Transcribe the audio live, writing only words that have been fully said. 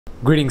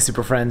Greetings,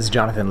 super friends,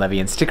 Jonathan Levy,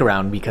 and stick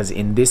around because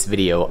in this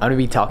video, I'm going to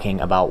be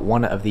talking about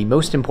one of the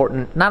most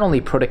important, not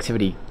only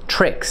productivity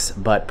tricks,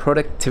 but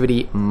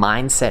productivity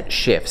mindset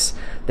shifts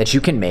that you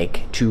can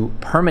make to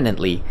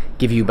permanently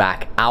give you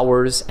back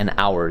hours and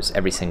hours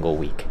every single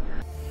week.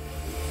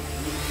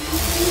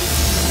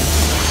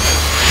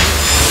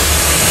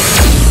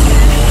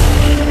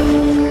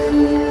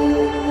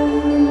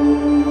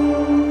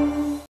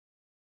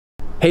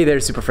 Hey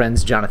there, super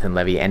friends, Jonathan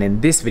Levy, and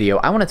in this video,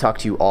 I want to talk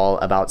to you all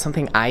about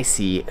something I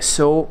see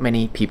so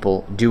many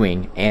people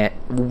doing, and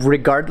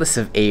regardless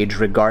of age,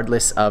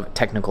 regardless of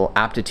technical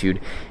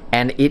aptitude,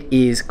 and it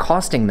is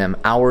costing them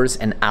hours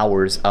and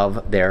hours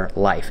of their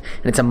life.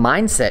 And it's a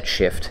mindset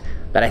shift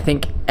that I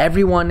think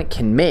everyone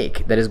can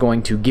make that is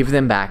going to give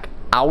them back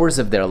hours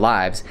of their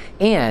lives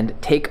and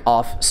take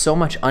off so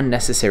much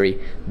unnecessary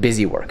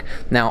busy work.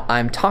 Now,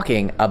 I'm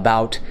talking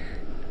about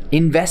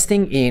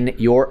investing in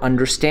your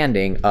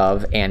understanding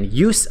of and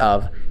use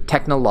of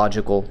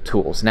technological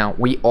tools. Now,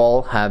 we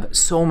all have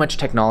so much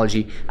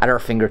technology at our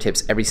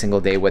fingertips every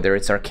single day, whether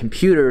it's our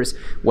computers,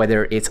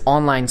 whether it's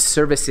online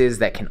services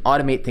that can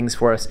automate things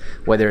for us,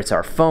 whether it's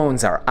our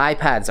phones, our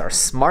iPads, our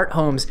smart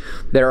homes.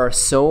 There are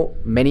so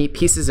many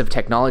pieces of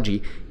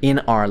technology in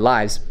our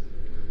lives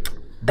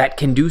that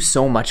can do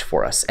so much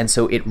for us. And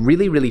so it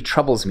really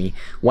troubles me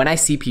when I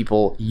see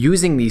people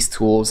using these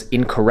tools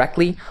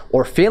incorrectly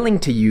or failing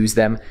to use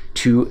them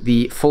to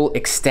the full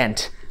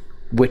extent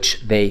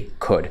which they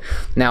could.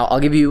 Now,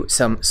 I'll give you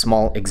some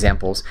small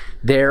examples.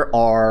 There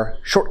are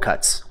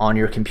shortcuts on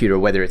your computer,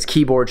 whether it's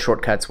keyboard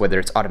shortcuts, whether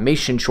it's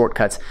automation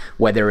shortcuts,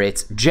 whether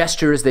it's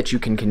gestures that you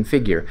can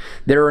configure.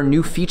 There are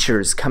new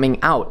features coming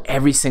out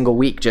every single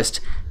week. Just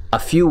a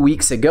few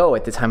weeks ago,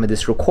 at the time of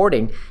this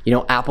recording,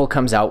 Apple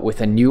comes out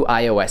with a new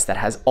iOS that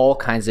has all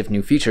kinds of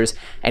new features.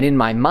 And in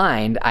my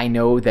mind, I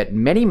know that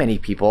many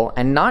people,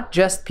 and not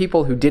just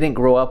people who didn't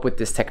grow up with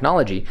this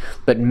technology,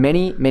 but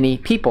many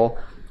people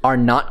are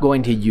not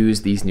going to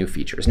use these new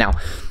features. Now,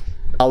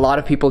 a lot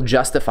of people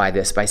justify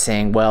this by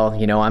saying, well,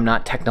 I'm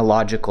not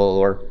technological,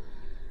 or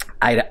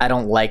I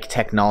don't like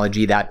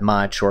technology that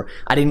much, or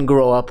I didn't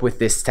grow up with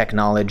this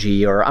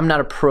technology, or I'm not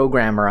a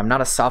programmer, I'm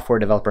not a software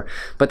developer.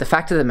 But the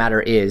fact of the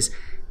matter is,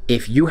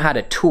 if you had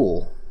a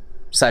tool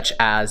such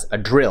as a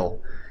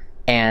drill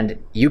and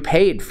you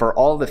paid for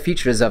all the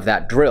features of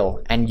that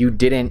drill and you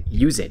didn't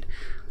use it,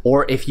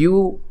 or if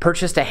you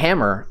purchased a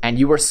hammer and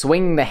you were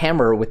swinging the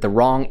hammer with the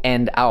wrong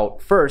end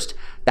out first,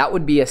 that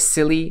would be a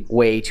silly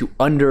way to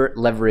under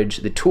leverage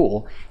the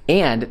tool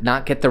and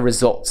not get the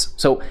results.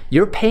 So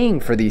you're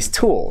paying for these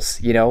tools,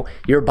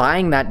 you're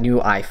buying that new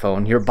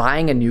iPhone, you're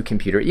buying a new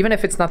computer, even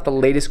if it's not the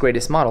latest,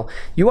 greatest model,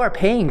 you are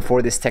paying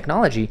for this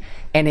technology,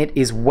 and it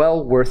is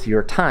well worth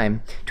your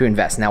time to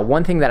invest. Now,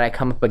 one thing that I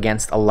come up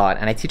against a lot,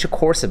 and I teach a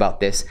course about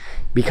this,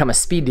 Become a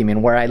Speed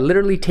Demon, where I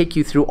literally take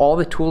you through all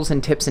the tools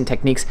and tips and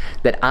techniques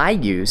that I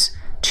use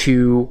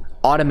to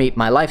automate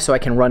my life so I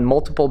can run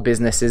multiple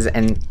businesses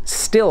and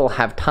still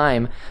have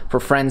time for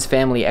friends,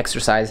 family,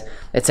 exercise,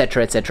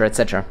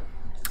 etc.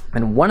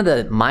 And one of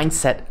the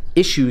mindset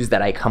issues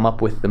that I come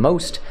up with the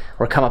most,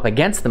 or come up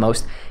against the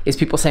most, is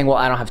people saying, well,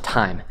 I don't have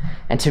time.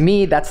 And to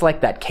me, that's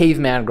like that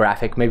caveman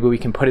graphic. Maybe we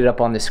can put it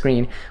up on the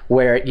screen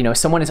where,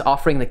 someone is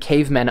offering the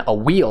caveman a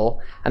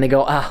wheel and they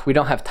go, we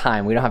don't have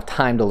time. We don't have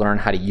time to learn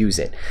how to use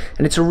it.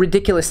 And it's a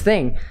ridiculous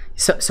thing.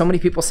 So many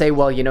people say,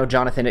 well,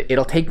 Jonathan,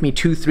 it'll take me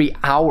 2-3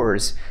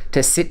 hours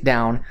to sit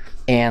down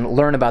and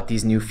learn about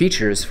these new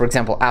features. For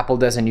example, Apple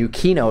does a new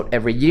keynote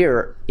every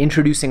year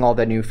introducing all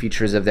the new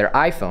features of their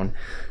iPhone.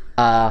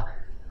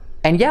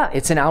 And yeah,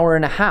 it's an hour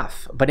and a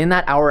half, but in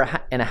that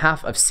hour and a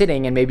half of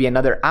sitting and maybe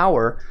another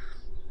hour,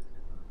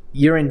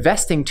 you're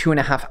investing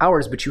 2.5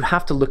 hours, but you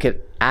have to look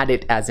at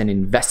it as an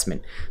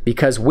investment,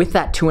 because with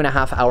that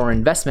 2.5 hour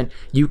investment,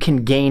 you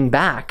can gain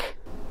back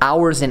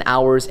hours and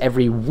hours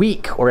every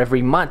week or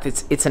every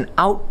month. It's an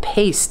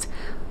outpaced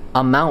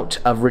amount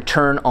of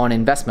return on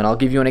investment. I'll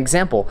give you an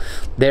example.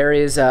 There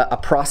is a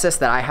process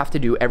that I have to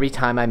do every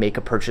time I make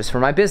a purchase for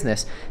my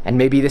business. And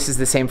maybe this is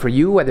the same for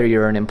you, whether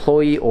you're an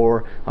employee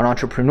or an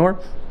entrepreneur.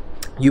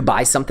 You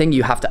buy something,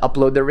 you have to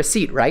upload the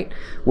receipt, right?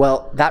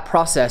 Well, that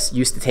process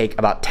used to take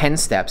about 10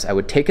 steps. I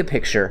would take a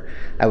picture,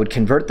 I would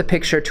convert the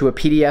picture to a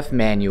PDF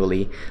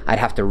manually, I'd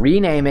have to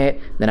rename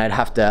it, then I'd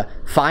have to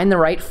find the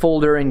right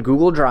folder in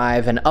Google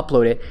Drive and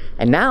upload it.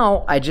 And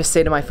now I just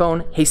say to my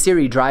phone, hey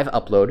Siri, Drive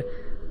upload.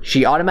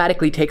 She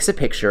automatically takes a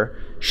picture.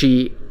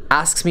 She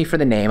asks me for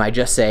the name. I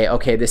just say,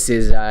 okay, this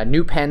is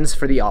new pens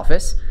for the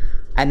office.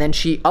 And then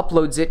she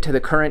uploads it to the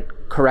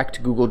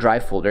correct Google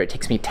Drive folder. It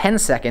takes me 10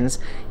 seconds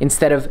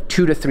instead of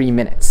 2 to 3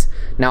 minutes.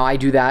 Now I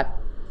do that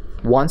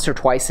once or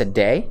twice a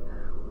day.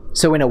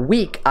 So in a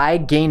week, I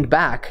gained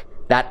back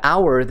that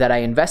hour that I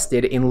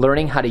invested in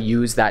learning how to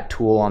use that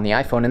tool on the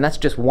iPhone. And that's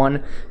just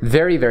one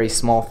very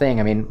small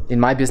thing. I mean, in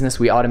my business,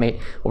 we automate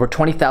over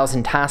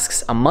 20,000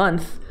 tasks a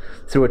month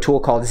through a tool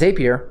called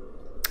Zapier,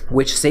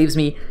 which saves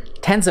me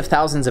tens of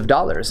thousands of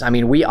dollars. I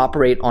mean, we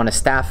operate on a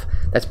staff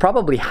that's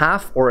probably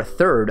half or a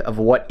third of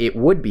what it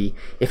would be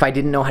if I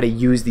didn't know how to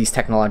use these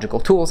technological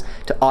tools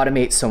to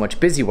automate so much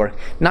busy work.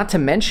 Not to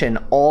mention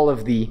all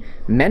of the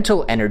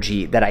mental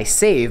energy that I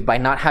save by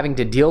not having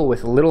to deal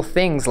with little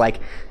things like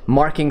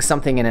marking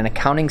something in an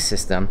accounting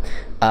system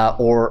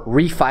or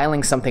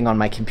refiling something on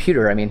my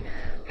computer. I mean,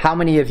 how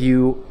many of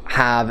you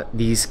have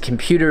these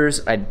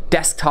computers,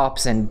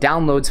 desktops and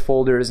downloads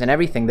folders and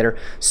everything that are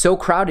so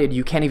crowded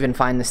you can't even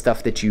find the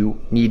stuff that you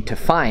need to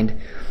find?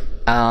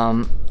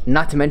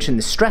 Not to mention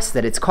the stress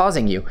that it's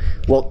causing you.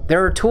 Well,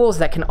 there are tools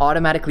that can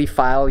automatically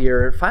file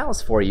your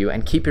files for you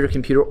and keep your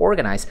computer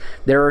organized.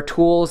 There are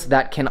tools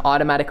that can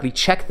automatically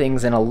check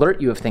things and alert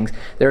you of things.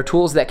 There are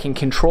tools that can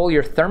control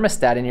your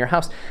thermostat in your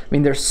house. I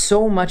mean, there's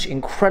so much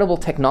incredible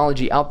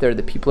technology out there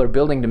that people are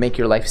building to make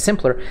your life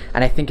simpler,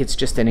 and I think it's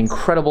just an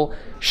incredible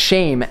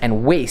shame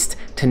and waste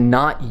to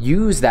not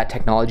use that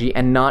technology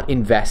and not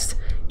invest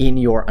in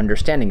your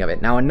understanding of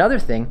it. Now, another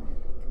thing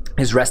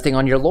is resting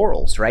on your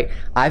laurels, right?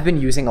 I've been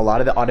using a lot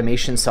of the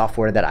automation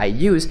software that I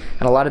use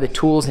and a lot of the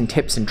tools and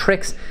tips and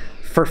tricks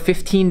for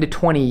 15 to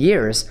 20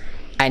 years.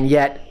 And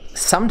yet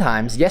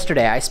sometimes,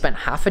 yesterday I spent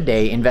half a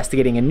day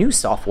investigating a new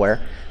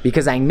software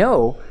because I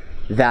know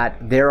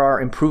that there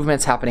are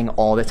improvements happening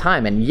all the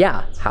time. And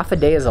yeah, half a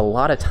day is a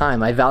lot of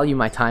time. I value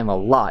my time a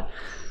lot.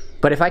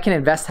 But if I can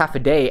invest half a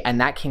day and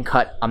that can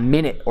cut a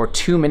minute or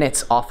 2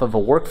 minutes off of a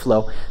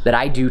workflow that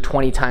I do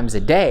 20 times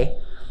a day,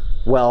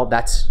 well,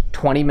 that's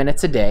 20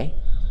 minutes a day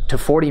to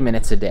 40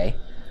 minutes a day.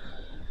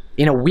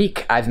 In a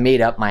week, I've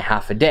made up my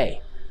half a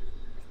day.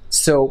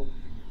 So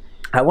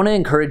I want to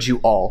encourage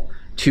you all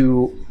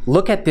to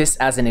look at this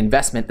as an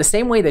investment, the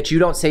same way that you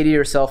don't say to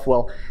yourself,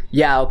 well,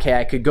 yeah, okay,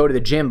 I could go to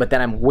the gym, but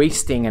then I'm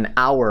wasting an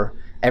hour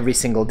every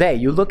single day.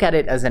 You look at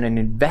it as an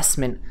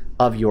investment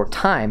of your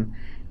time,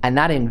 and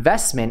that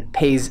investment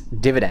pays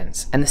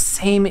dividends. And the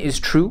same is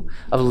true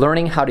of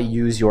learning how to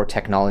use your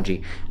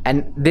technology.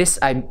 And this,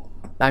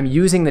 I'm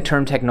using the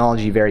term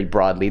technology very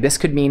broadly. This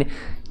could mean,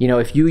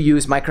 if you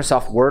use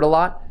Microsoft Word a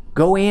lot,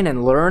 go in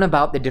and learn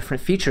about the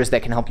different features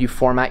that can help you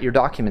format your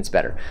documents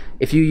better.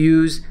 If you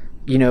use,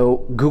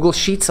 Google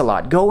Sheets a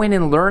lot, go in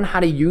and learn how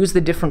to use the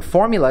different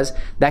formulas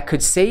that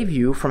could save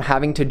you from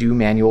having to do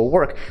manual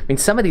work. I mean,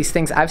 some of these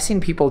things, I've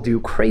seen people do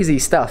crazy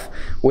stuff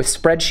with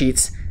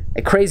spreadsheets,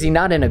 crazy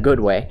not in a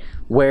good way,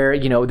 where,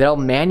 they'll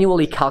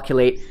manually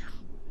calculate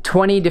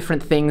 20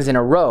 different things in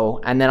a row,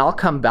 and then I'll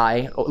come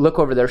by, look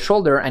over their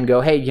shoulder and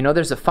go, hey,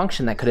 there's a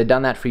function that could have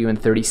done that for you in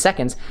 30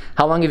 seconds.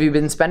 How long have you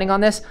been spending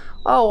on this?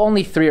 Oh,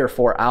 only 3 or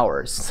 4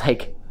 hours. It's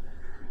like,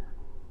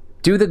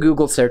 do the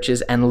Google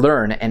searches and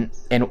learn. And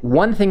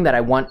one thing that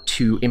I want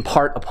to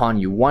impart upon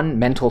you, one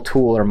mental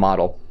tool or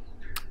model,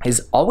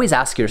 is always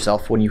ask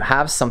yourself when you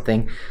have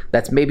something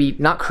that's maybe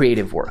not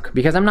creative work,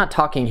 because I'm not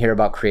talking here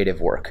about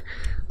creative work.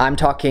 I'm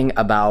talking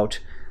about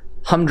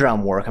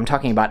humdrum work. I'm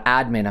talking about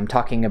admin. I'm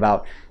talking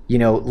about,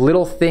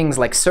 little things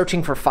like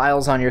searching for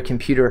files on your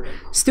computer,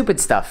 stupid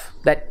stuff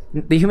that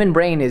the human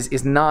brain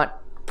is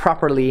not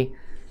properly,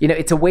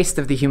 it's a waste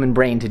of the human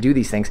brain to do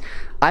these things.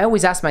 I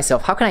always ask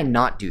myself, how can I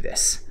not do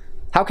this?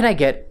 How can I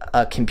get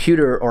a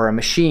computer or a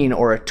machine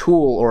or a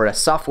tool or a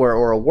software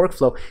or a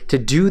workflow to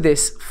do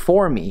this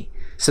for me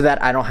so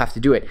that I don't have to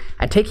do it?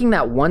 And taking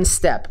that one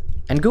step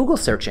and Google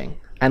searching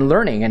and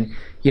learning. And,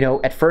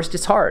 at first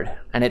it's hard.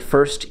 And at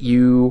first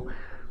you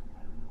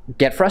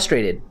get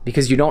frustrated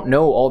because you don't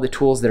know all the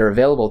tools that are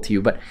available to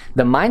you. But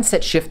the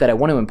mindset shift that I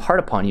want to impart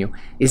upon you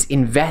is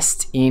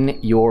invest in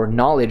your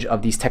knowledge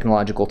of these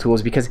technological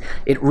tools, because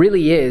it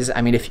really is,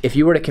 I mean, if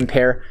you were to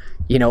compare,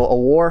 a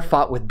war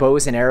fought with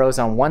bows and arrows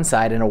on one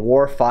side and a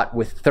war fought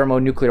with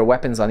thermonuclear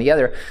weapons on the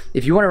other,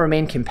 if you want to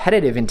remain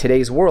competitive in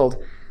today's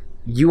world,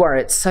 you are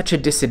at such a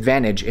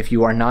disadvantage if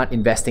you are not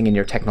investing in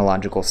your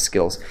technological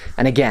skills.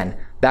 And again,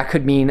 that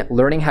could mean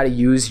learning how to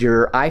use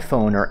your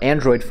iPhone or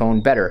Android phone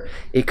better.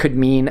 It could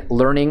mean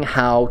learning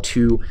how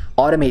to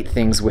automate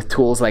things with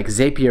tools like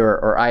Zapier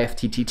or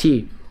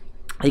IFTTT.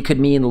 It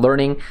could mean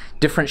learning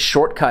different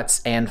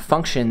shortcuts and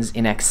functions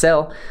in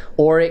Excel,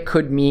 or it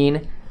could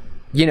mean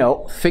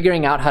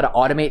figuring out how to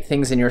automate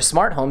things in your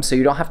smart home so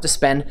you don't have to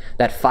spend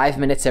that 5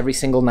 minutes every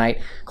single night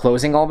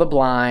closing all the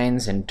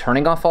blinds and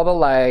turning off all the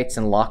lights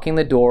and locking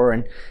the door,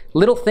 and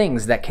little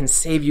things that can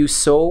save you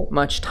so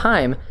much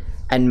time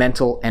and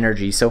mental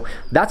energy. So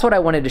that's what I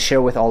wanted to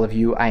share with all of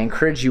you. I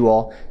encourage you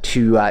all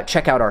to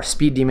check out our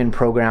Speed Demon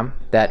program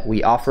that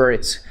we offer.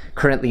 It's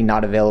currently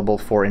not available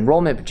for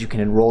enrollment, but you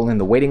can enroll in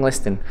the waiting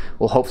list, and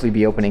we'll hopefully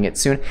be opening it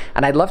soon.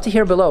 And I'd love to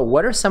hear below,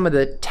 what are some of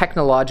the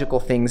technological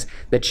things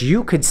that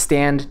you could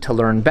stand to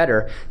learn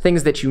better,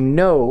 things that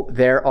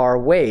there are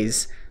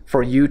ways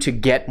for you to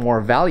get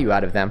more value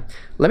out of them?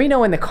 Let me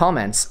know in the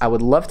comments. I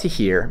would love to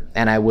hear,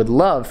 and I would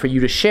love for you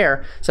to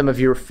share some of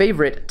your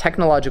favorite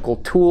technological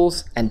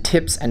tools and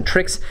tips and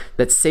tricks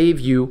that save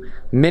you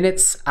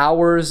minutes,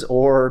 hours,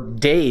 or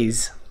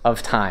days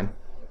of time.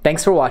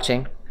 Thanks for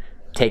watching.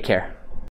 Take care.